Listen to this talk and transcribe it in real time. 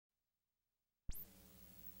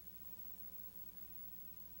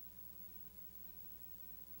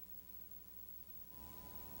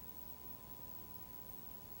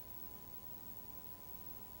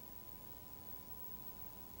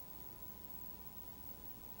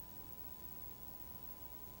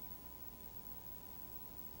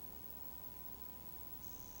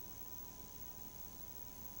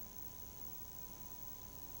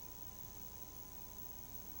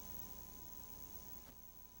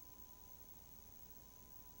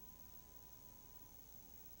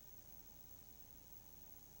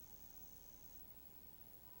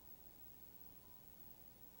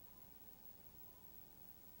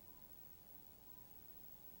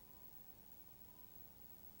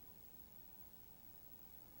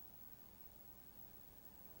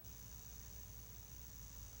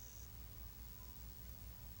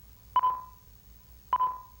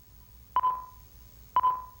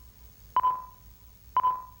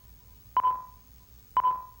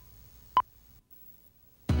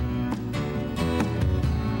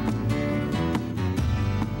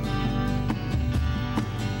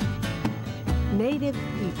Native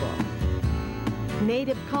people,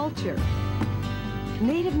 Native culture,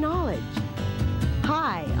 Native knowledge.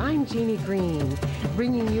 Hi, I'm Jeannie Green,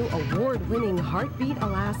 bringing you award-winning Heartbeat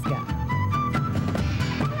Alaska.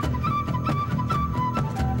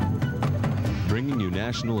 Bringing you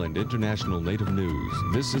national and international Native news,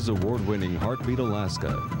 this is award-winning Heartbeat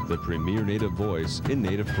Alaska, the premier Native voice in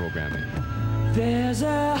Native programming. There's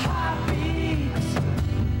a heartbeat,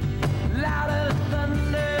 louder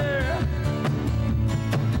thunder,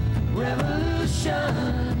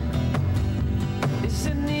 revolution is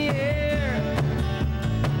in the air.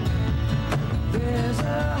 There's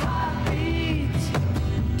a heartbeat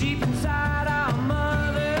deep inside our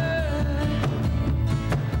mother.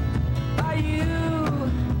 Are you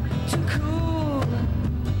too cool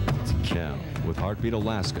to Now, with Heartbeat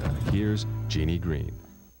Alaska, here's Jeannie Green.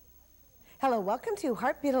 Hello, welcome to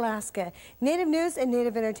Heartbeat Alaska, Native News and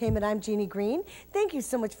Native Entertainment. I'm Jeannie Green. Thank you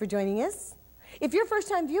so much for joining us. If you're a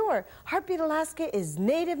first-time viewer, Heartbeat Alaska is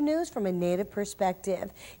Native news from a Native perspective,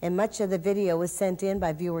 and much of the video was sent in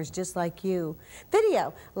by viewers just like you.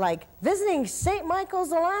 Video like visiting St.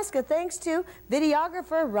 Michael's, Alaska, thanks to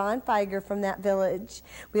videographer Ron Feiger from that village.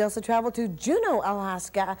 We also traveled to Juneau,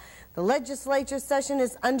 Alaska. The legislature session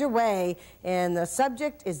is underway, and the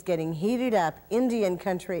subject is getting heated up, Indian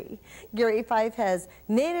country. Gary Fife has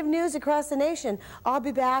Native news across the nation. I'll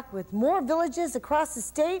be back with more villages across the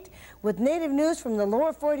state with Native news from the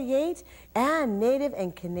lower 48 and Native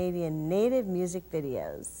and Canadian Native music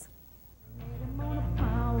videos. On a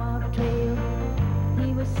powwow trail,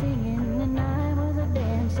 he was singing and I was a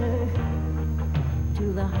dancer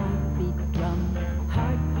to the heartbeat drum,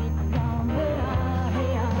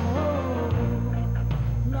 hey, oh.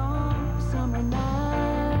 Long summer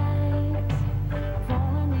nights,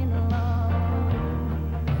 falling in love,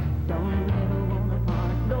 don't ever wanna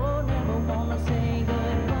part, don't ever wanna say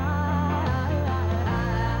goodbye.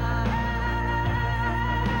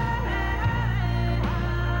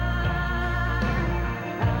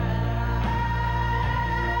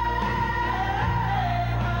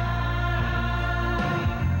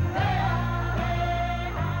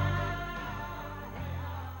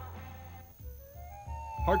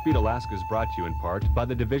 Heartbeat Alaska is brought to you in part by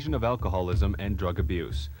the Division of Alcoholism and Drug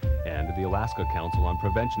Abuse and the Alaska Council on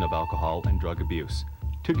Prevention of Alcohol and Drug Abuse.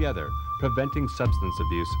 Together, preventing substance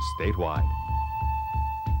abuse statewide.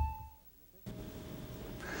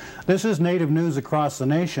 This is Native News Across the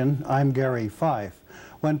Nation. I'm Gary Fife.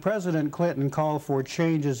 When President Clinton called for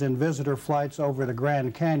changes in visitor flights over the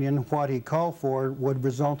Grand Canyon, what he called for would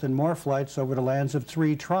result in more flights over the lands of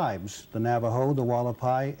 3 tribes, the Navajo, the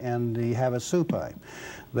Wallapai, and the Havasupai.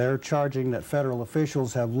 They're charging that federal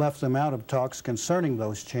officials have left them out of talks concerning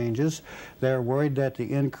those changes. They're worried that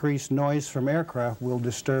the increased noise from aircraft will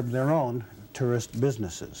disturb their own tourist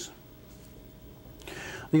businesses.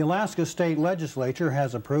 The Alaska State Legislature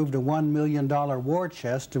has approved a $1 million war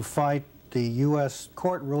chest to fight the U.S.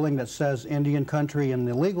 court ruling that says Indian country in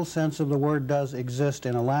the legal sense of the word does exist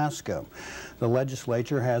in Alaska. The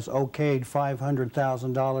legislature has okayed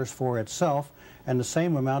 $500,000 for itself and the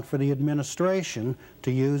same amount for the administration to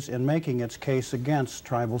use in making its case against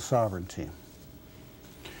tribal sovereignty.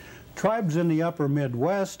 Tribes in the upper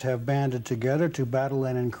Midwest have banded together to battle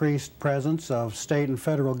an increased presence of state and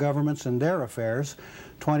federal governments in their affairs.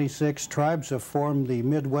 26 tribes have formed the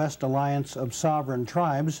Midwest Alliance of Sovereign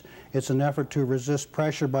Tribes. It's an effort to resist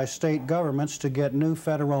pressure by state governments to get new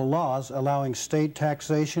federal laws allowing state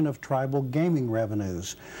taxation of tribal gaming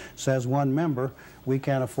revenues. Says one member, we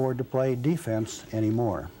can't afford to play defense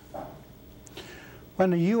anymore.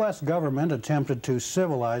 When the U.S. government attempted to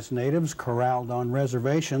civilize natives corralled on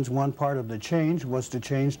reservations, one part of the change was to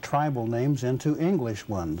change tribal names into English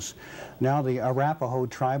ones. Now the Arapaho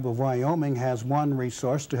tribe of Wyoming has one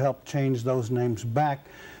resource to help change those names back,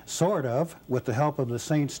 sort of, with the help of the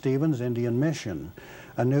St. Stephen's Indian Mission.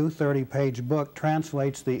 A new 30-page book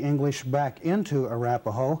translates the English back into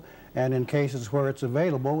Arapaho, and in cases where it's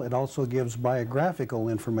available, it also gives biographical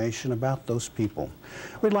information about those people.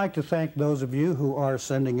 We'd like to thank those of you who are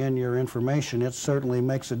sending in your information. It certainly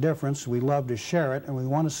makes a difference. We love to share it, and we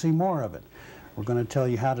want to see more of it. We're going to tell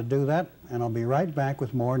you how to do that, and I'll be right back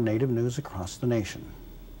with more Native News Across the Nation.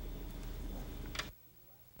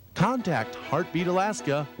 Contact Heartbeat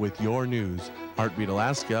Alaska with your news. Heartbeat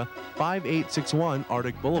Alaska, 5861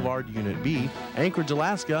 Arctic Boulevard, Unit B, Anchorage,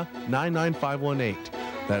 Alaska, 99518.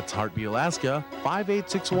 That's Heartbeat Alaska,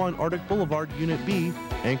 5861 Arctic Boulevard, Unit B,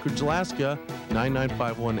 Anchorage, Alaska,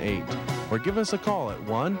 99518. Or give us a call at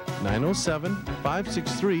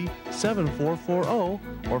 1-907-563-7440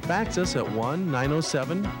 or fax us at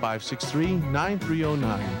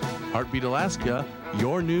 1-907-563-9309. Heartbeat Alaska,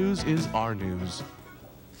 Your news is our news.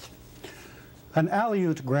 An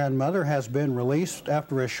Alligator grandmother has been released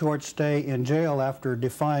after a short stay in jail after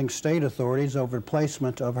defying state authorities over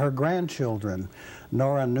placement of her grandchildren.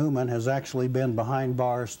 Nora Newman has actually been behind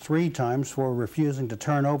bars 3 times for refusing to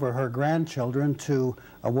turn over her grandchildren to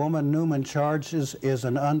a woman Newman charges is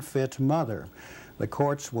an unfit mother. The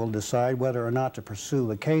courts will decide whether or not to pursue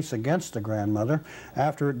the case against the grandmother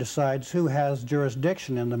after it decides who has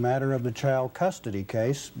jurisdiction in the matter of the child custody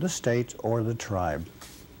case, the state or the tribe.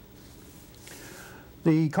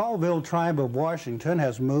 The Colville Tribe of Washington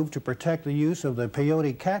has moved to protect the use of the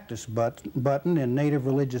peyote cactus button in native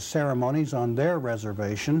religious ceremonies on their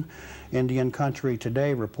reservation. Indian Country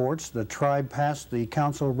Today reports the tribe passed the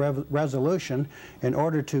council resolution in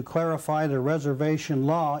order to clarify the reservation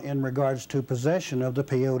law in regards to possession of the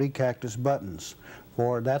peyote cactus buttons.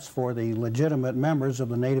 That's for the legitimate members of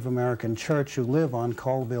the Native American Church who live on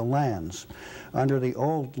Colville lands. Under the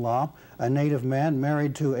old law, a Native man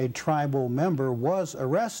married to a tribal member was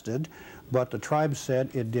arrested, but the tribe said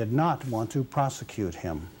it did not want to prosecute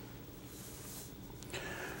him.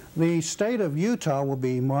 The state of Utah will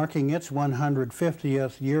be marking its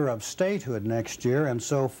 150th year of statehood next year, and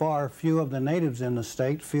so far few of the natives in the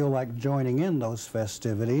state feel like joining in those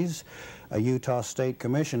festivities. A Utah State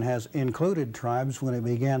Commission has included tribes when it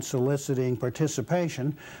began soliciting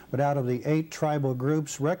participation, but out of the 8 tribal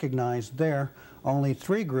groups recognized there, only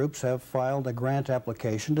 3 groups have filed a grant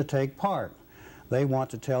application to take part. They want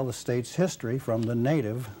to tell the state's history from the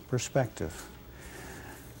native perspective.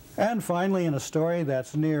 And finally, in a story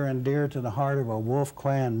that's near and dear to the heart of a Wolf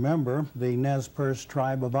Clan member, the Nez Perce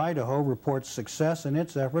tribe of Idaho reports success in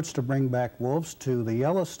its efforts to bring back wolves to the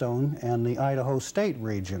Yellowstone and the Idaho State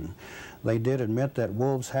region. They did admit that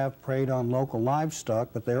wolves have preyed on local livestock,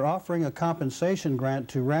 but they're offering a compensation grant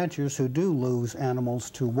to ranchers who do lose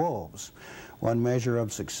animals to wolves. One measure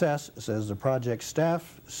of success, says the project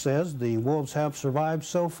staff, says the wolves have survived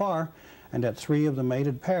so far, and that 3 of the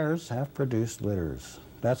mated pairs have produced litters.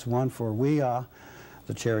 That's one for weah,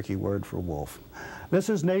 the Cherokee word for wolf. This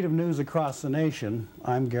is Native News Across the Nation.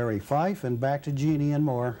 I'm Gary Fife, and back to Jeannie and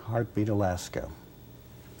more, Heartbeat, Alaska.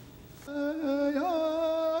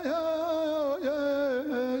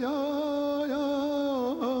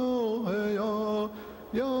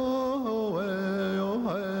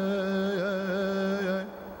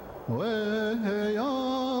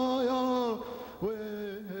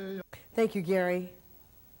 Thank you, Gary.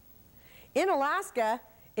 In Alaska,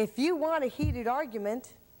 if you want a heated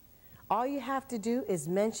argument, all you have to do is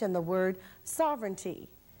mention the word sovereignty.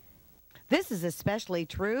 This is especially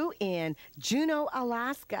true in Juneau,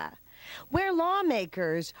 Alaska, where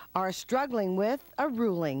lawmakers are struggling with a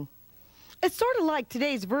ruling. It's sort of like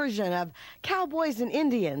today's version of cowboys and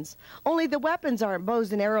Indians, only the weapons aren't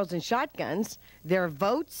bows and arrows and shotguns, they're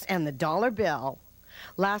votes and the dollar bill.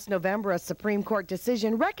 Last November, a Supreme Court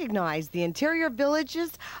decision recognized the interior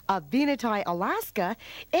villages of Venati, Alaska,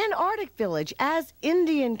 and Arctic Village as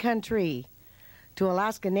Indian country. To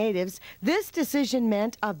Alaska natives, this decision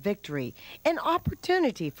meant a victory, an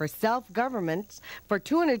opportunity for self-government for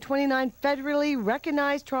 229 federally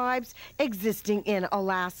recognized tribes existing in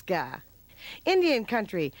Alaska. Indian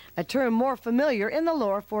country, a term more familiar in the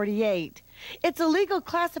lower 48. It's a legal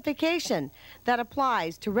classification that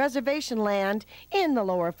applies to reservation land in the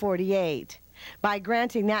lower 48. By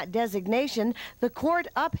granting that designation, the court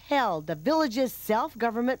upheld the village's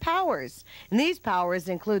self-government powers. And these powers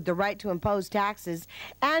include the right to impose taxes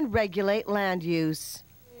and regulate land use.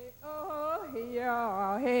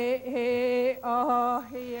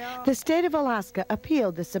 The state of Alaska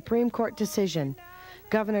appealed the Supreme Court decision.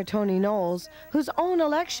 Governor Tony Knowles, whose own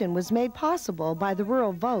election was made possible by the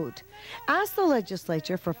rural vote, asked the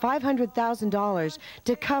legislature for $500,000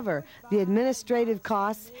 to cover the administrative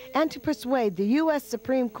costs and to persuade the U.S.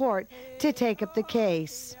 Supreme Court to take up the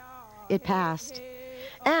case. It passed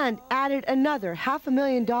and added another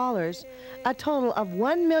 $500,000, a total of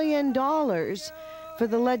 $1 million for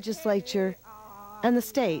the legislature and the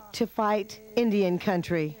state to fight Indian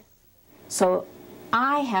country. So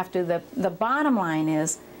I have to, the bottom line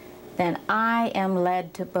is, then I am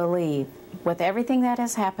led to believe, with everything that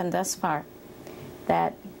has happened thus far,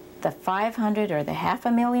 that the $500,000 or the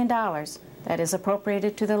 $500,000 that is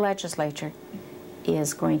appropriated to the legislature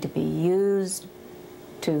is going to be used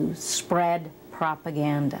to spread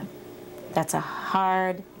propaganda. That's a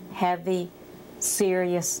hard, heavy,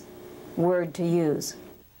 serious word to use.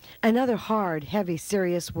 Another hard, heavy,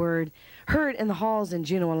 serious word heard in the halls in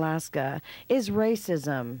Juneau, Alaska is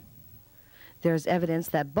racism. There's evidence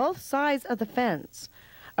that both sides of the fence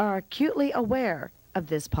are acutely aware of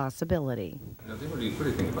this possibility. What do you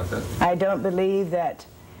think about that? I don't believe that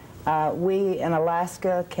we in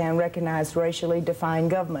Alaska can recognize racially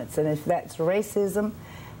defined governments, and if that's racism,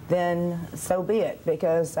 then so be it,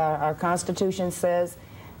 because our Constitution says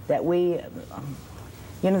that we,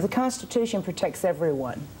 the Constitution protects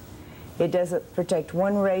everyone. It doesn't protect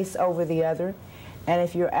one race over the other, and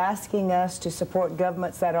if you're asking us to support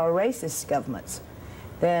governments that are racist governments,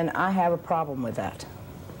 then I have a problem with that.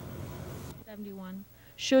 71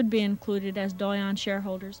 should be included as Doyon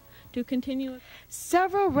shareholders to continue.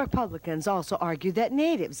 Several Republicans also argued that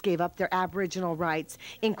natives gave up their Aboriginal rights,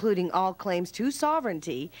 including all claims to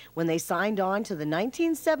sovereignty, when they signed on to the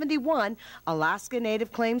 1971 Alaska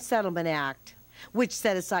Native Claims Settlement Act, which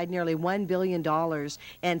set aside nearly $1 billion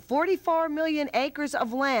and 44 million acres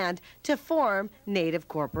of land to form native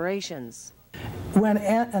corporations. When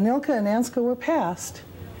Anilka and Anska were passed,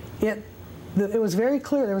 it was very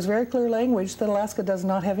clear, there was very clear language that Alaska does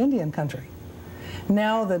not have Indian country.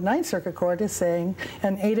 Now the Ninth Circuit Court is saying,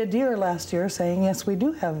 and Ada Deer last year saying, yes, we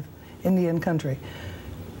do have Indian country.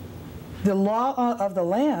 The law of the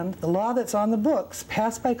land, the law that's on the books,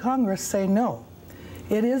 passed by Congress, say no.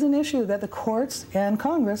 It is an issue that the courts and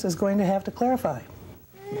Congress is going to have to clarify.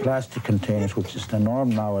 Plastic containers, which is the norm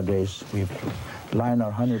nowadays, we've lined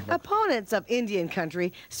our honey. Opponents of Indian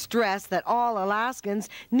country stress that all Alaskans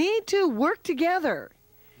need to work together.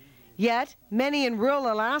 Yet, many in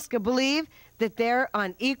rural Alaska believe that they're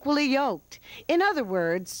unequally yoked. In other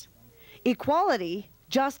words, equality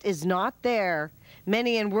just is not there.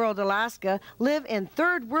 Many in rural Alaska live in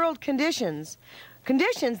third world conditions,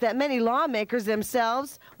 conditions that many lawmakers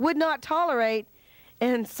themselves would not tolerate,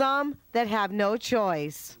 and some that have no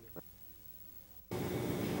choice.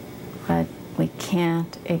 But we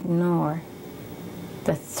can't ignore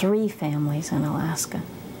the 3 families in Alaska.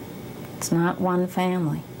 It's not one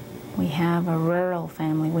family. We have a rural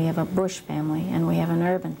family, we have a bush family, and we have an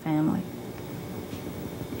urban family.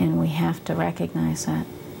 And we have to recognize that.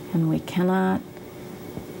 And we cannot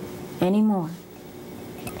anymore,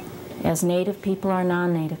 as Native people or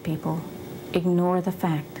non-Native people, ignore the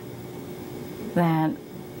fact that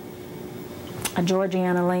a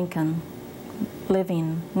Georgiana Lincoln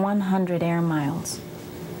living 100 air miles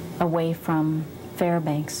away from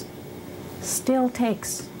Fairbanks still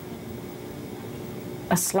takes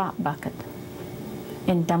a slop bucket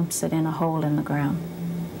and dumps it in a hole in the ground.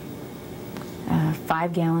 A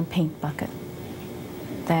 5-gallon paint bucket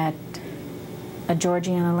that a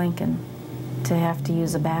Georgiana Lincoln, to have to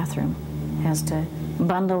use a bathroom, has to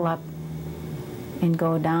bundle up and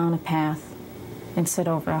go down a path and sit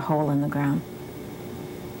over a hole in the ground.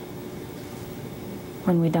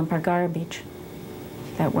 When we dump our garbage,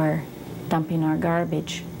 that we're dumping our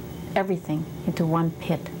garbage, everything, into one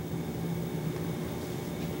pit.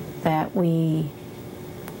 That we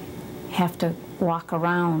have to walk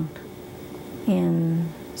around in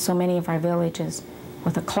so many of our villages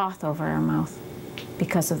with a cloth over our mouth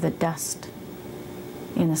because of the dust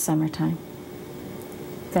in the summertime.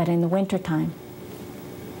 That in the wintertime,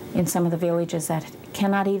 in some of the villages that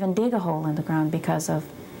cannot even dig a hole in the ground because of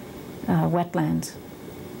wetlands,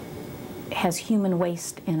 has human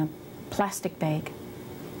waste in a plastic bag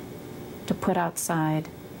to put outside,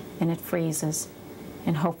 and it freezes,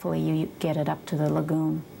 and hopefully you get it up to the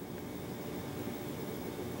lagoon.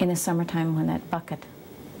 In the summertime, when that bucket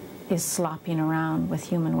is slopping around with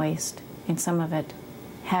human waste, and some of it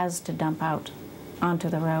has to dump out onto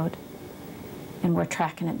the road, and we're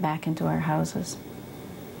tracking it back into our houses.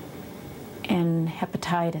 And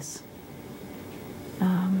hepatitis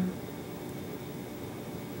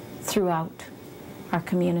throughout our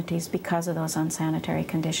communities because of those unsanitary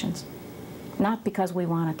conditions. Not because we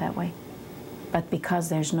want it that way, but because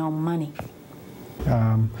there's no money.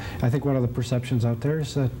 I think one of the perceptions out there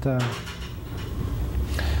is that,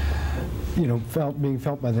 being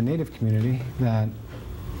felt by the Native community that,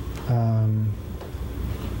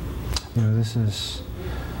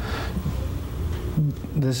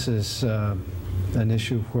 this is an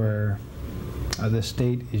issue where the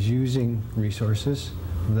state is using resources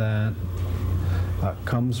that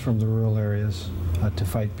comes from the rural areas to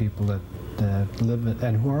fight people that live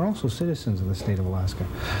and who are also citizens of the state of Alaska.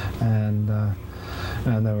 And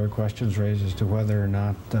there were questions raised as to whether or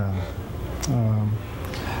not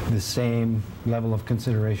the same level of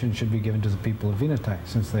consideration should be given to the people of Vinetai,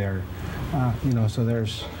 since they are, so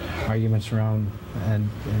there's arguments around and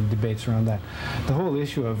debates around that. The whole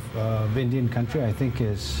issue of Indian country, I think,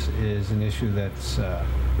 is an issue that's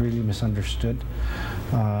really misunderstood.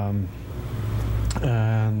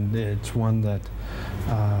 And it's one that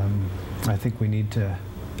I think we need to,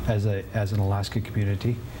 as an Alaska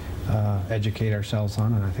community, educate ourselves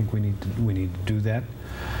on, and I think we need to do that.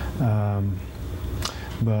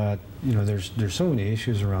 But you know, there's so many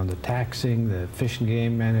issues around the taxing, the fish and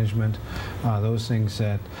game management, those things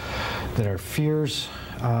that are fears.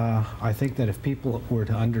 I think that if people were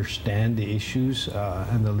to understand the issues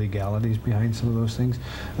and the legalities behind some of those things,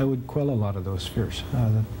 it would quell a lot of those fears.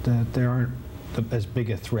 That there aren't as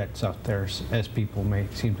big a threats out there as people may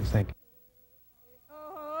seem to think.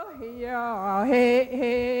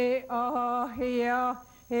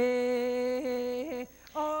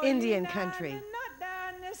 Indian country.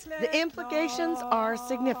 The implications are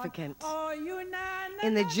significant.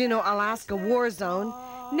 In the Juneau, Alaska war zone,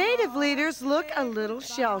 Native leaders look a little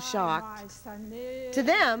shell-shocked. To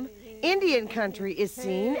them, Indian country is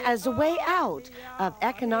seen as a way out of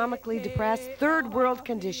economically depressed third world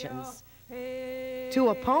conditions. To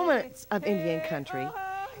opponents of Indian country,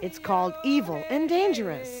 it's called evil and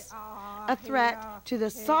dangerous, a threat to the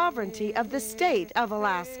sovereignty of the state of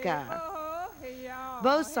Alaska.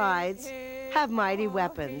 Both sides have mighty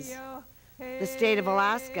weapons. The state of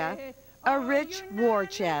Alaska, a rich war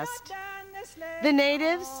chest. The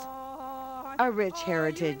natives, a rich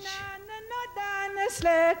heritage.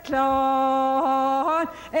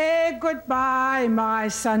 Goodbye, my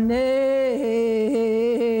son.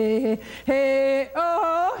 Hey,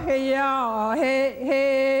 oh, hey, oh,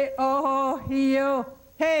 hey, oh,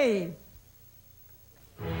 hey.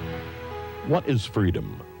 What is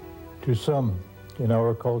freedom? To some, in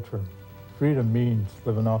our culture, freedom means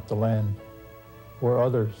living off the land. For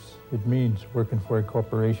others, it means working for a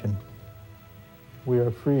corporation. We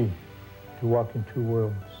are free to walk in two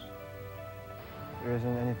worlds. There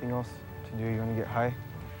isn't anything else to do. You want to get high?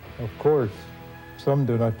 Of course, some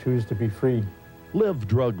do not choose to be free. Live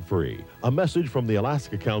drug-free. A message from the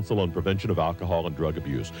Alaska Council on Prevention of Alcohol and Drug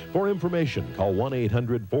Abuse. For information, call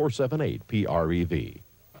 1-800-478-PREV.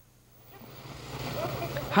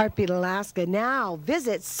 Heartbeat Alaska now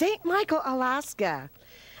visits St. Michael, Alaska,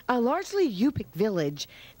 a largely Yupik village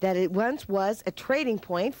that it once was a trading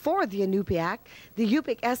point for the Inupiaq, the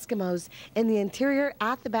Yupik Eskimos, and the interior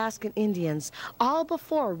Athabascan Indians, all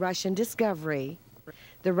before Russian discovery.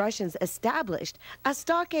 The Russians established a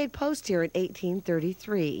stockade post here in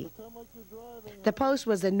 1833. The post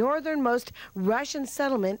was the northernmost Russian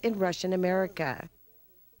settlement in Russian America.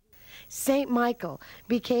 St. Michael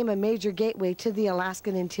became a major gateway to the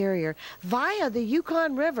Alaskan interior via the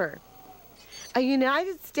Yukon River. A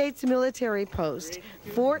United States military post,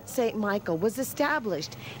 Fort St. Michael, was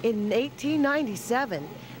established in 1897,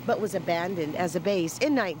 but was abandoned as a base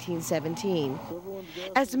in 1917.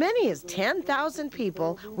 As many as 10,000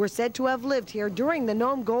 people were said to have lived here during the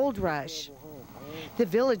Nome Gold Rush. The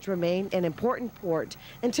village remained an important port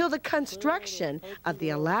until the construction of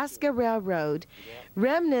the Alaska Railroad.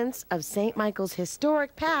 Remnants of St. Michael's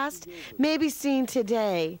historic past may be seen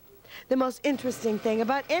today. The most interesting thing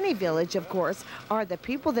about any village, of course, are the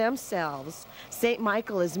people themselves. St.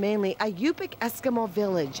 Michael is mainly a Yupik Eskimo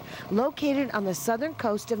village located on the southern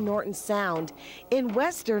coast of Norton Sound in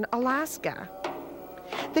western Alaska.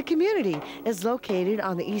 The community is located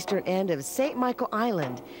on the eastern end of St. Michael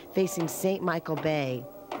Island, facing St. Michael Bay.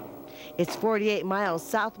 It's 48 miles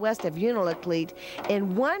southwest of Unalakleet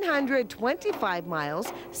and 125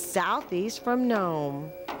 miles southeast from Nome.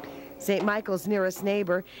 St. Michael's nearest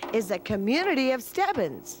neighbor is the community of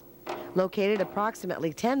Stebbins, located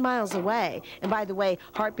approximately 10 miles away. And by the way,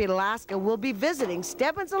 Heartbeat Alaska will be visiting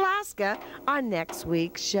Stebbins, Alaska on next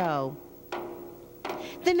week's show.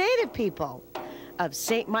 The native people of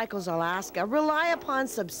St. Michael's, Alaska rely upon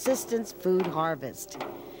subsistence food harvest.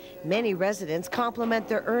 Many residents complement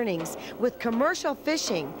their earnings with commercial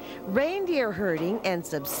fishing, reindeer herding, and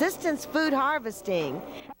subsistence food harvesting.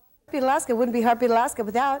 Heartbeat Alaska wouldn't be Heartbeat Alaska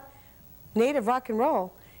without native rock and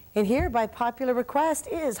roll. And here, by popular request,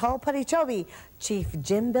 is Halputichobi, Chief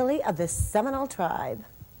Jim Billie of the Seminole Tribe.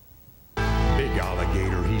 Big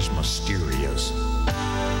alligator, he's mysterious.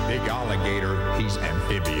 Big alligator, he's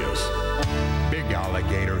amphibious. Big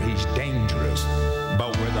alligator, he's dangerous.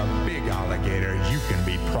 But with a big alligator, you can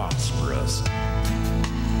be prosperous.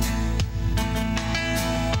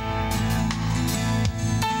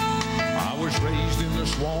 I was raised in the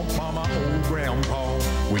swamp by my old grandpa.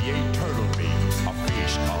 We ate turtle meat, a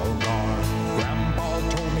fish called gar. Grandpa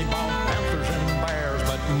told me about panthers and bears,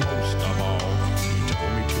 but most of all, he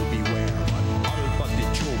told me to beware.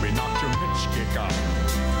 Halputichobi, knock your mitchkick out.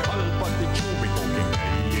 Halputichobi, poking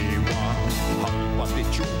ewa.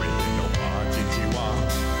 Halputichobi, no pachichiwa.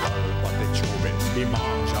 Halputichobi,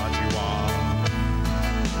 imachachiwa.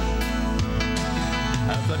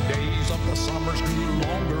 As the days of the summers grew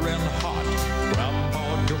longer and hot,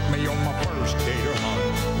 Grandpa took me on my first gator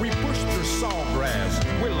hunt. We put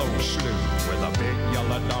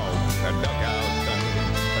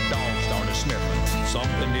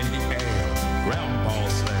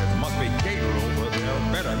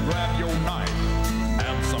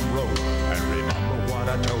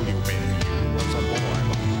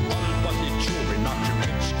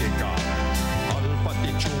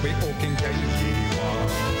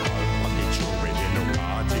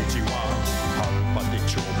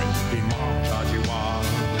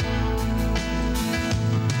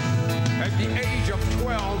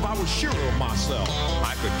myself.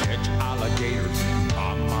 I could catch alligators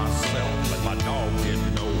by myself, but my dog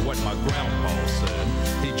didn't know what my grandpa said.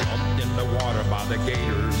 He jumped in the water by the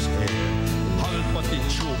gator's head. But the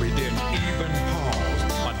Joule didn't even pause.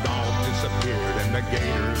 My dog disappeared in the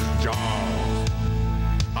gator's jaws.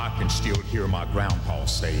 I can still hear my grandpa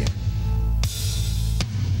saying,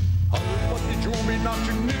 but the Joule not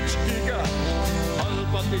your niche digger.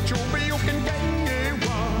 But the Joule you can get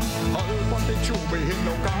but the Joule hit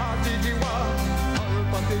no gardidiwa.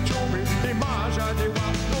 But the Joule he majadiwa.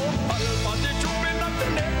 But the Joule not the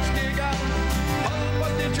niche digger.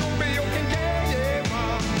 But the Joule you can get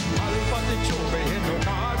but the Joule hit no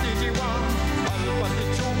gardidiwa. But the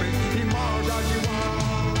Joule he majadiwa.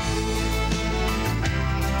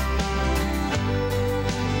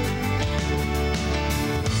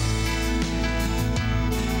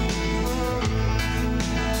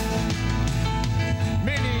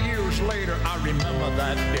 Later, I remember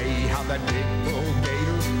that day, how that big bull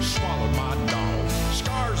gator swallowed my dog.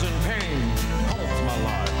 Scars and pain haunts my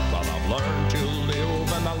life, but I've learned to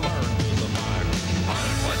live and I learned to survive.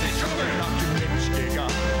 But the Joule not your niche digger.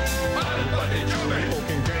 But the Joule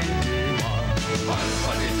poking gator.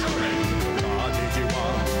 But the Joule God did you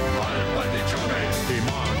want. But the Joule he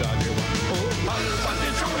manda you want. But the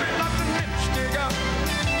Joule not your niche digger.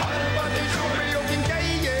 But the Joule you can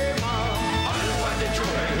gator. But the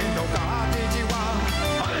Joule no God did you want.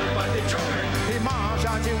 But the Joule he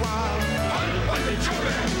manda you want. But the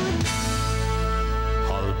Joule.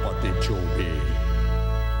 But the Joule.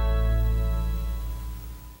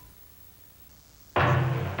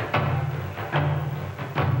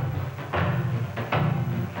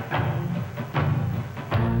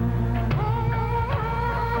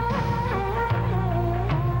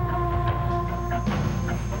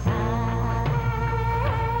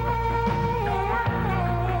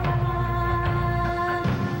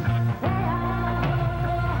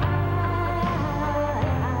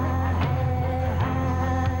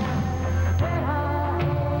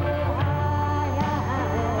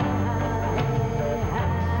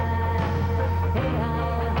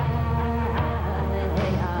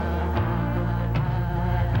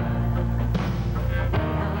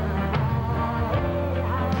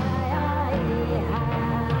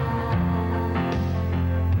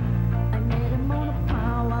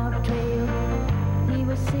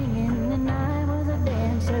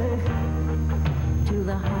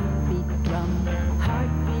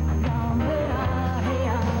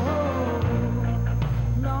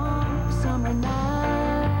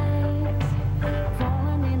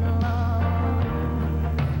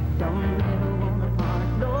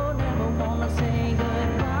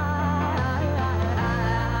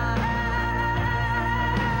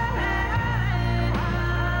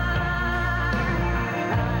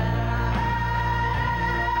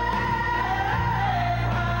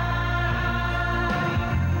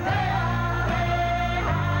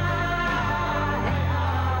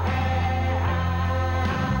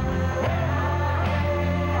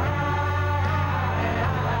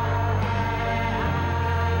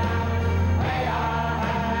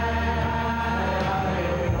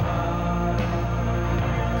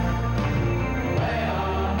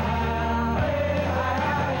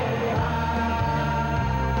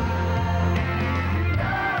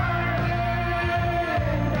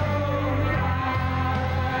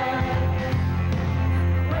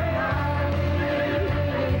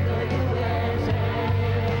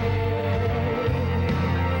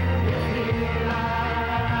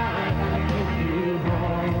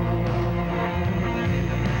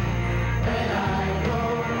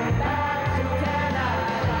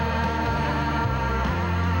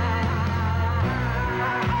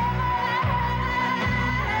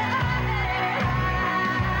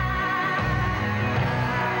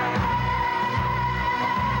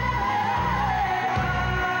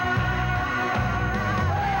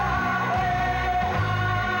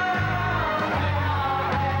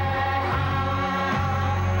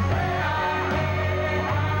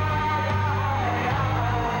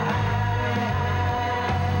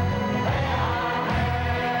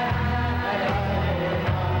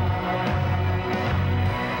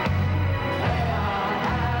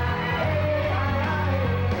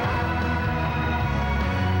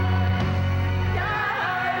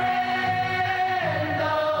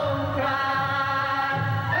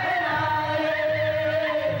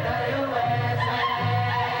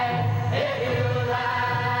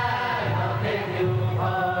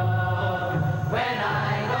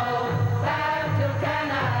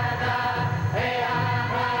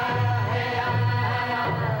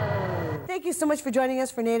 you so much for joining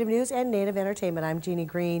us for Native News and Native Entertainment. I'm Jeannie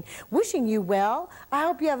Green. Wishing you well. I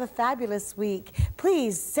hope you have a fabulous week.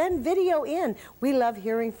 Please send video in. We love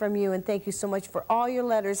hearing from you, and thank you so much for all your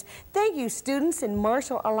letters. Thank you, students in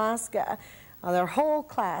Marshall, Alaska. Their whole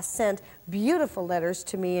class sent beautiful letters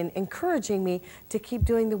to me and encouraging me to keep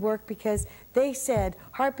doing the work because they said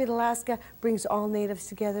Heartbeat Alaska brings all natives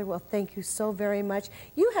together. Well, thank you so very much.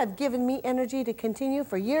 You have given me energy to continue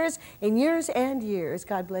for years and years and years.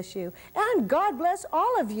 God bless you. And God bless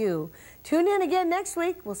all of you. Tune in again next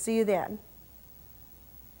week. We'll see you then.